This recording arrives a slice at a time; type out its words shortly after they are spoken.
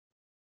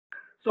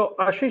So,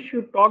 Ashish,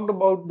 you talked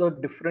about the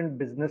different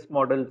business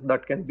models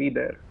that can be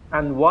there.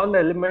 And one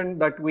element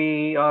that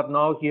we are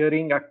now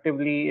hearing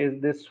actively is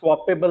this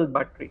swappable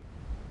battery.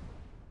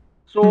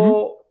 Mhm.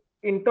 So,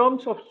 in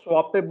terms of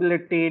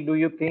swappability, do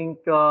you think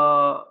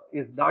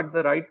is that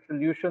the right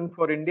solution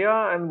for India?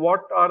 And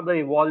what are the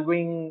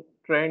evolving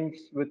trends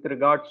with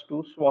regards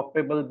to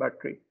swappable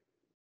battery?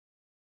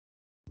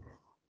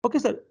 Okay,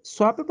 sir.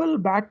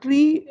 Swappable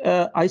battery,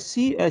 I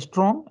see a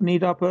strong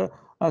need of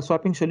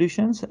swapping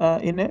solutions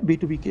in a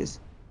B2B case.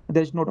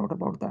 There is no doubt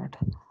about that.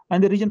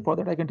 And the reason for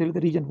that, I can tell you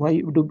the reason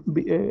why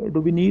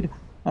do we need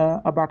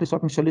a battery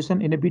swapping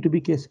solution in a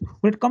B2B case.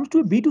 When it comes to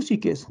a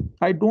B2C case,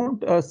 I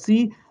don't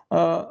see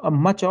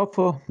much of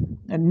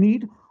a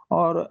need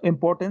or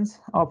importance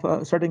of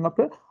setting up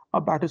a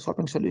battery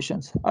swapping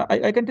solutions.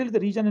 I can tell you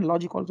the reason and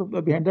logic also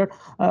behind that.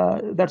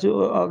 That's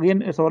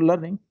again, it's our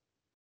learning.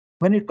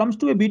 When it comes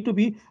to a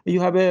B2B,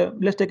 you have a,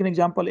 let's take an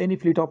example, any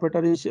fleet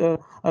operator is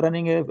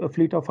running a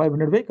fleet of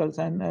 500 vehicles,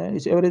 and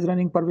his average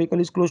running per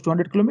vehicle is close to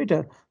 100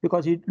 kilometer,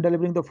 because he's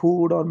delivering the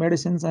food or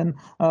medicines and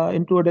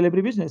into a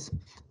delivery business.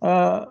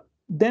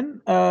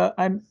 Then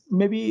and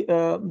maybe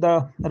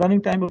the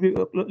running time will be,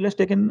 let's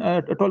take in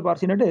 12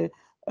 hours in a day.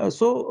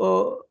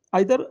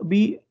 Either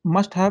we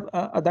must have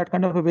that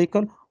kind of a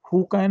vehicle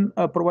who can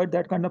provide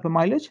that kind of a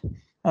mileage,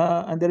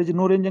 and there is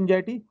no range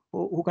anxiety,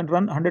 who can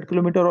run 100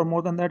 kilometer or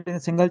more than that in a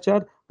single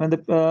charge, when the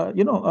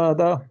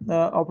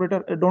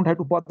operator don't have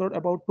to bother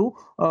about to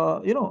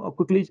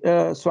quickly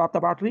swap the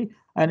battery,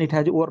 and it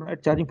has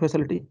overnight charging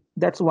facility.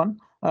 That's one.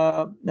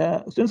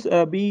 Since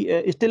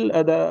we still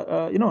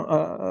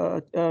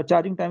the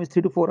charging time is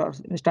 3 to 4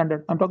 hours in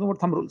standard. I'm talking about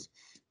thumb rules.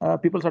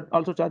 People are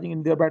also charging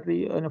in their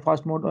battery in a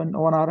fast mode in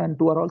 1 hour and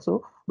 2 hour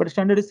also, but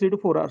standard is 3 to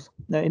 4 hours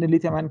in a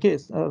lithium ion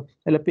case,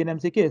 LFP and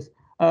MC case.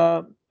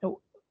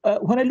 Uh,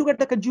 when I look at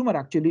the consumer,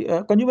 actually,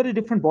 consumer is a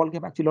different ball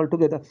game actually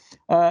altogether.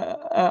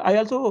 I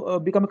also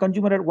become a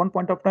consumer at one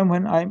point of time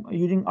when I'm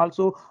using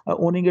also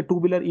owning a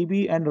two-wheeler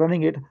EV and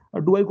running it.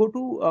 Do I go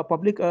to a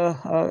public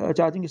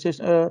charging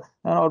station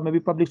or maybe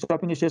public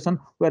swapping station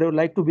where I would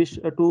like to wish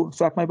to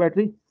swap my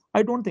battery?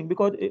 I don't think,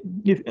 because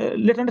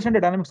let's understand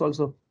the dynamics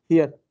also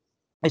here.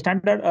 A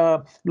standard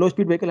low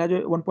speed vehicle has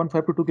a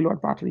 1.5 to 2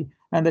 kilowatt battery,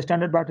 and the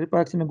standard battery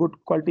packs in a good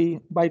quality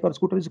bike or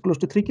scooter is close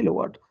to 3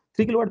 kilowatt.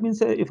 3 kilowatt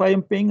means if I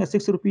am paying a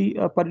 6 rupee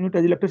per unit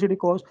as electricity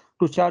cost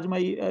to charge my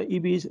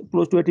EV is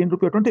close to 18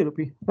 rupee or 20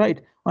 rupee, right?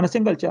 On a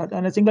single charge.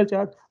 And a single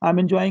charge, I'm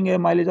enjoying a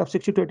mileage of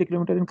 60 to 80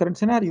 kilometer in current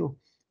scenario.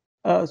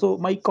 So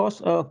my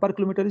cost per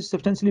kilometer is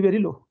substantially very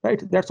low, right?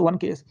 That's one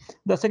case.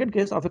 The second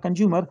case of a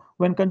consumer,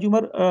 when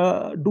consumer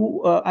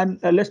do and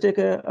let's take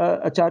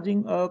a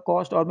charging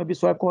cost or maybe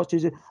swap cost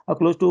is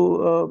close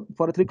to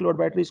for a 3 kilowatt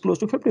battery is close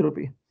to 50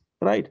 rupee,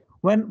 right?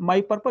 When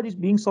my purpose is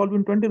being solved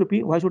in 20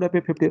 rupee, why should I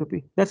pay 50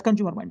 rupee? That's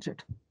consumer mindset.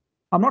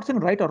 I'm not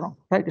saying right or wrong,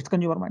 right? It's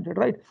consumer mindset,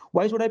 right?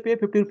 Why should I pay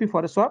 50 rupee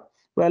for a swap?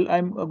 Well,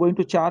 I'm going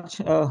to charge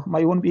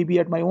my own BB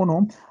at my own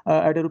home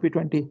at a rupee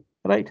 20,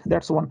 right?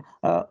 That's one.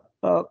 Uh,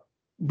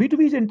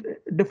 B2B is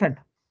different.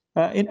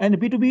 In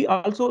B2B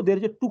also there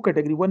is a two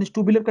category. One is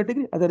two-wheeler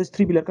category, other is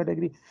three-wheeler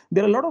category.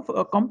 There are a lot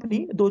of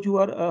company, those who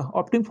are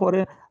opting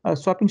for a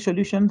swapping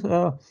solutions.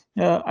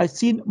 I've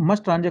seen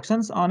much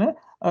transactions on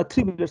a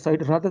three-wheeler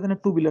side rather than a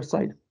two-wheeler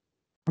side,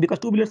 because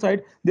two-wheeler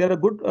side there are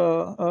good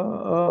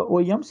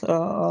OEMs,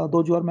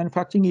 those who are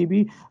manufacturing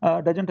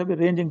EV doesn't have a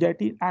range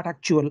anxiety at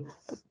actual.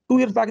 2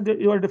 years back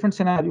you are a different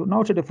scenario,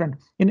 now it's a different.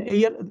 In a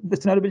year the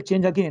scenario will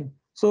change again.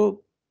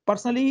 So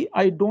personally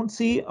I don't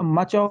see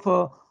much of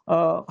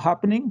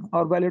happening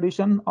or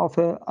validation of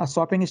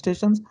swapping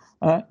stations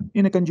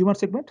in a consumer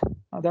segment.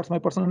 That's my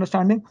personal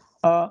understanding.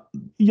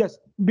 Yes,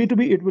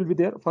 B2B it will be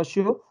there for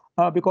sure,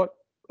 because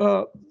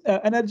uh,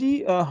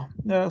 energy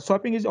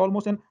swapping is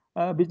almost an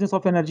business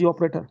of energy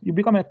operator. You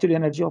become actually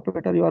energy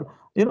operator. You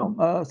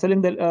are,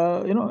 selling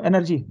the,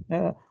 energy,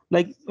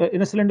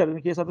 in a cylinder. In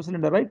the case of a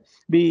cylinder, right?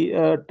 We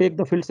take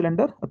the filled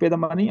cylinder, pay the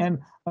money, and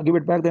give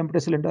it back the empty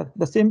cylinder.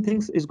 The same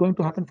things is going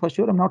to happen for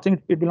sure. I'm not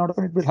saying it will not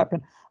happen. It will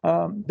happen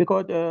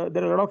because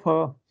there are a lot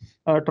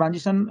of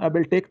transition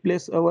will take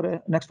place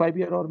over next 5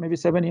 year or maybe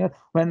 7 year,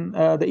 when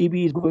the EV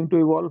is going to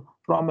evolve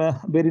from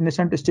a very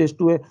nascent stage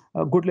to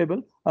a good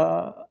level.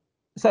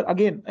 Sir,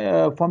 again,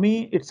 for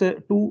me, it's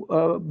a two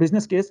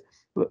business case.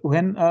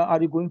 When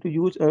are you going to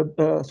use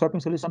a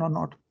swapping solution or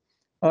not?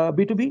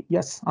 B2B,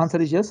 yes.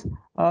 Answer is yes.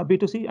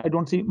 B2C, I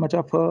don't see much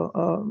of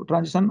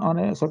transition on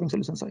a swapping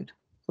solution side.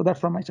 So that's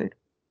from my side.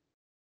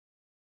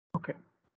 Okay.